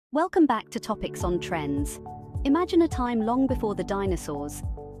Welcome back to Topics on Trends. Imagine a time long before the dinosaurs,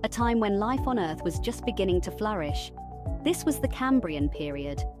 a time when life on Earth was just beginning to flourish. This was the Cambrian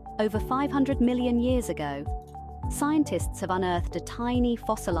Period, over 500 million years ago. Scientists have unearthed a tiny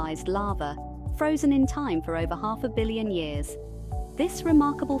fossilized larva, frozen in time for over 500 million years. This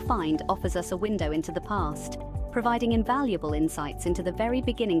remarkable find offers us a window into the past, providing invaluable insights into the very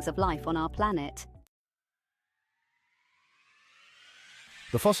beginnings of life on our planet.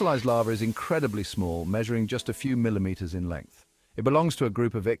 The fossilized larva is incredibly small, measuring just a few millimeters in length. It belongs to a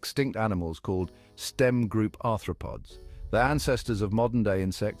group of extinct animals called stem group arthropods, the ancestors of modern-day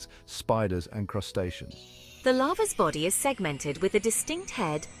insects, spiders, and crustaceans. The larva's body is segmented with a distinct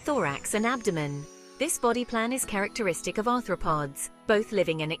head, thorax, and abdomen. This body plan is characteristic of arthropods, both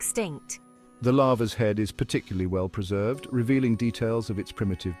living and extinct. The larva's head is particularly well preserved, revealing details of its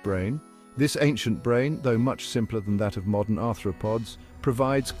primitive brain. This ancient brain, though much simpler than that of modern arthropods,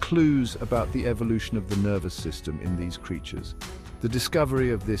 provides clues about the evolution of the nervous system in these creatures. The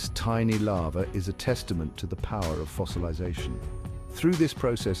discovery of this tiny larva is a testament to the power of fossilization. Through this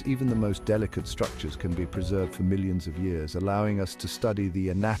process, even the most delicate structures can be preserved for millions of years, allowing us to study the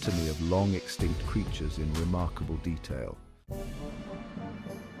anatomy of long-extinct creatures in remarkable detail.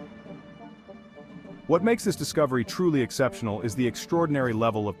 What makes this discovery truly exceptional is the extraordinary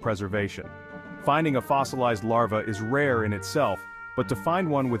level of preservation. Finding a fossilized larva is rare in itself, but to find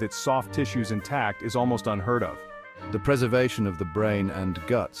one with its soft tissues intact is almost unheard of. The preservation of the brain and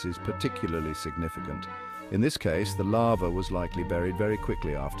guts is particularly significant. In this case, the larva was likely buried very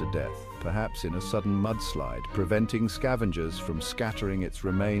quickly after death, perhaps in a sudden mudslide, preventing scavengers from scattering its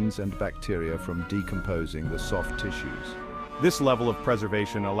remains and bacteria from decomposing the soft tissues. This level of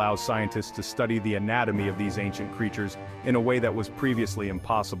preservation allows scientists to study the anatomy of these ancient creatures in a way that was previously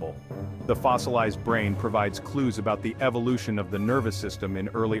impossible. The fossilized brain provides clues about the evolution of the nervous system in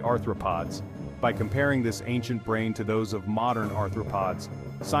early arthropods. By comparing this ancient brain to those of modern arthropods,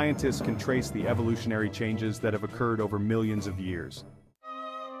 scientists can trace the evolutionary changes that have occurred over millions of years.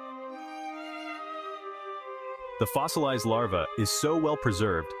 The fossilized larva is so well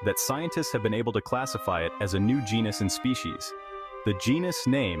preserved that scientists have been able to classify it as a new genus and species. The genus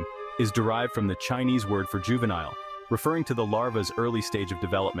name is derived from the Chinese word for juvenile, referring to the larva's early stage of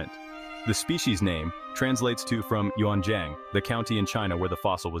development. The species name translates to from Yuanjiang, the county in China where the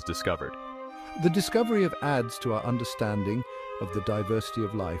fossil was discovered. The discovery adds to our understanding of the diversity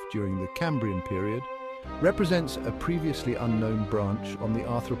of life during the Cambrian period, represents a previously unknown branch on the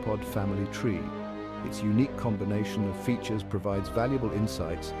arthropod family tree. Its unique combination of features provides valuable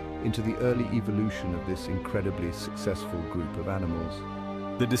insights into the early evolution of this incredibly successful group of animals.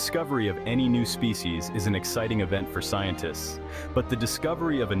 The discovery of any new species is an exciting event for scientists, but the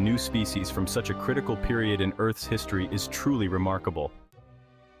discovery of a new species from such a critical period in Earth's history is truly remarkable.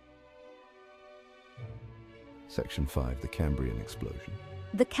 Section 5. The Cambrian Explosion.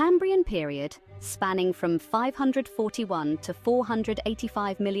 The Cambrian Period, spanning from 541 to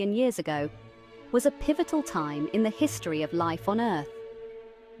 485 million years ago, was a pivotal time in the history of life on Earth.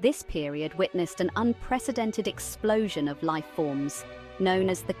 This period witnessed an unprecedented explosion of life forms, known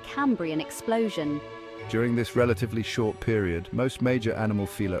as the Cambrian Explosion. During this relatively short period, most major animal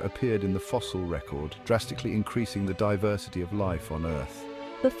phyla appeared in the fossil record, drastically increasing the diversity of life on Earth.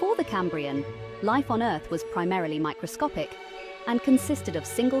 Before the Cambrian, life on Earth was primarily microscopic and consisted of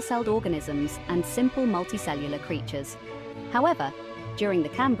single-celled organisms and simple multicellular creatures. However, during the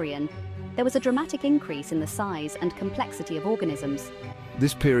Cambrian, there was a dramatic increase in the size and complexity of organisms.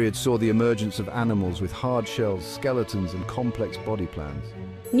 This period saw the emergence of animals with hard shells, skeletons, and complex body plans.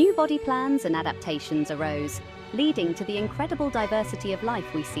 New body plans and adaptations arose, leading to the incredible diversity of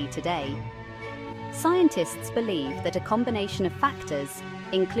life we see today. Scientists believe that a combination of factors,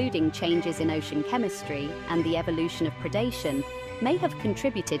 including changes in ocean chemistry and the evolution of predation, may have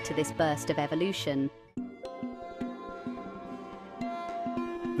contributed to this burst of evolution.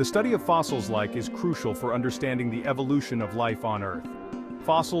 The study of fossils is crucial for understanding the evolution of life on Earth.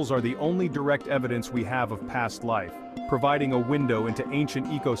 Fossils are the only direct evidence we have of past life, providing a window into ancient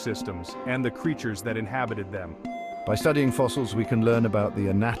ecosystems and the creatures that inhabited them. By studying fossils, we can learn about the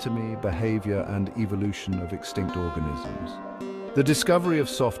anatomy, behavior, and evolution of extinct organisms. The discovery of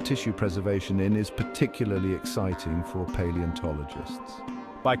soft tissue preservation is particularly exciting for paleontologists.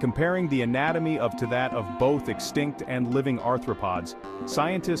 By comparing the anatomy to that of both extinct and living arthropods,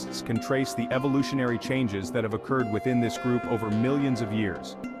 scientists can trace the evolutionary changes that have occurred within this group over millions of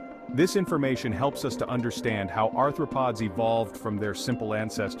years. This information helps us to understand how arthropods evolved from their simple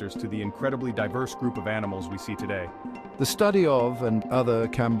ancestors to the incredibly diverse group of animals we see today. The study of and other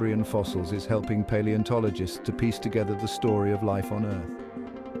Cambrian fossils is helping paleontologists to piece together the story of life on Earth.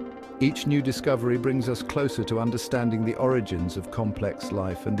 Each new discovery brings us closer to understanding the origins of complex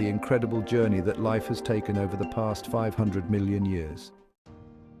life and the incredible journey that life has taken over the past 500 million years.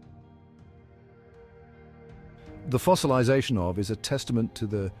 The fossilization of is a testament to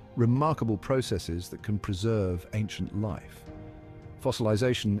the remarkable processes that can preserve ancient life.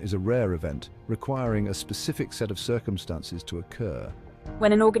 Fossilization is a rare event, requiring a specific set of circumstances to occur.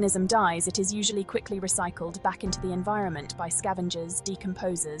 When an organism dies, it is usually quickly recycled back into the environment by scavengers,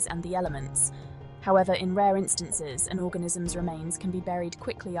 decomposers, and the elements. However, in rare instances, an organism's remains can be buried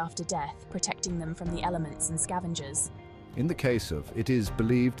quickly after death, protecting them from the elements and scavengers. In the case of, it is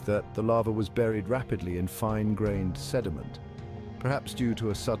believed that the larva was buried rapidly in fine-grained sediment, perhaps due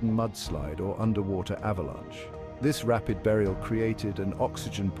to a sudden mudslide or underwater avalanche. This rapid burial created an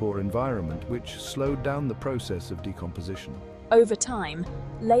oxygen-poor environment which slowed down the process of decomposition. Over time,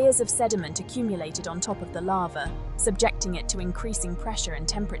 layers of sediment accumulated on top of the larva, subjecting it to increasing pressure and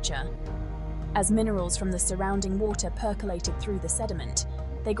temperature. As minerals from the surrounding water percolated through the sediment,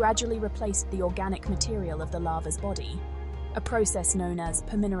 they gradually replaced the organic material of the larva's body, a process known as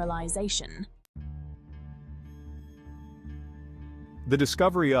permineralization. The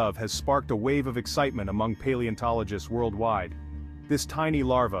discovery of has sparked a wave of excitement among paleontologists worldwide. This tiny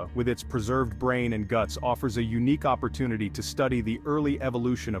larva, with its preserved brain and guts, offers a unique opportunity to study the early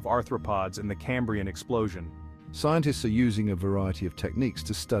evolution of arthropods and the Cambrian explosion. Scientists are using a variety of techniques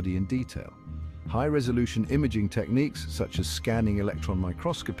to study in detail. High-resolution imaging techniques, such as scanning electron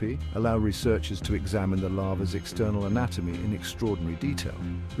microscopy, allow researchers to examine the larva's external anatomy in extraordinary detail,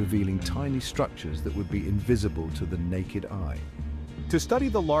 revealing tiny structures that would be invisible to the naked eye. To study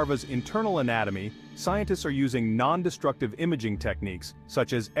the larva's internal anatomy, scientists are using non-destructive imaging techniques,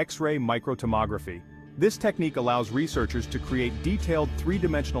 such as X-ray microtomography. This technique allows researchers to create detailed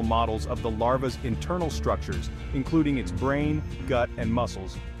three-dimensional models of the larva's internal structures, including its brain, gut, and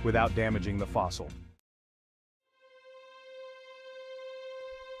muscles, without damaging the fossil.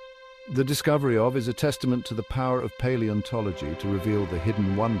 The discovery of is a testament to the power of paleontology to reveal the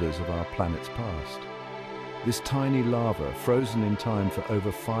hidden wonders of our planet's past. This tiny larva, frozen in time for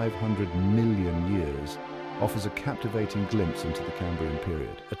over 500 million years, offers a captivating glimpse into the Cambrian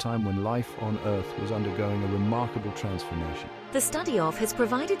Period, a time when life on Earth was undergoing a remarkable transformation. The study of has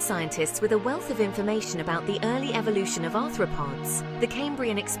provided scientists with a wealth of information about the early evolution of arthropods, the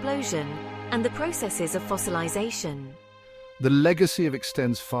Cambrian explosion, and the processes of fossilization. The legacy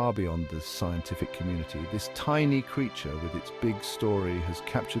extends far beyond the scientific community. This tiny creature with its big story has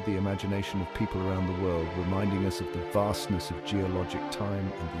captured the imagination of people around the world, reminding us of the vastness of geologic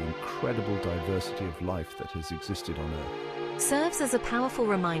time and the incredible diversity of life that has existed on Earth. Serves as a powerful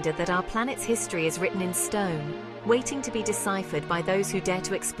reminder that our planet's history is written in stone, waiting to be deciphered by those who dare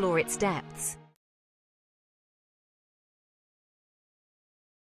to explore its depths.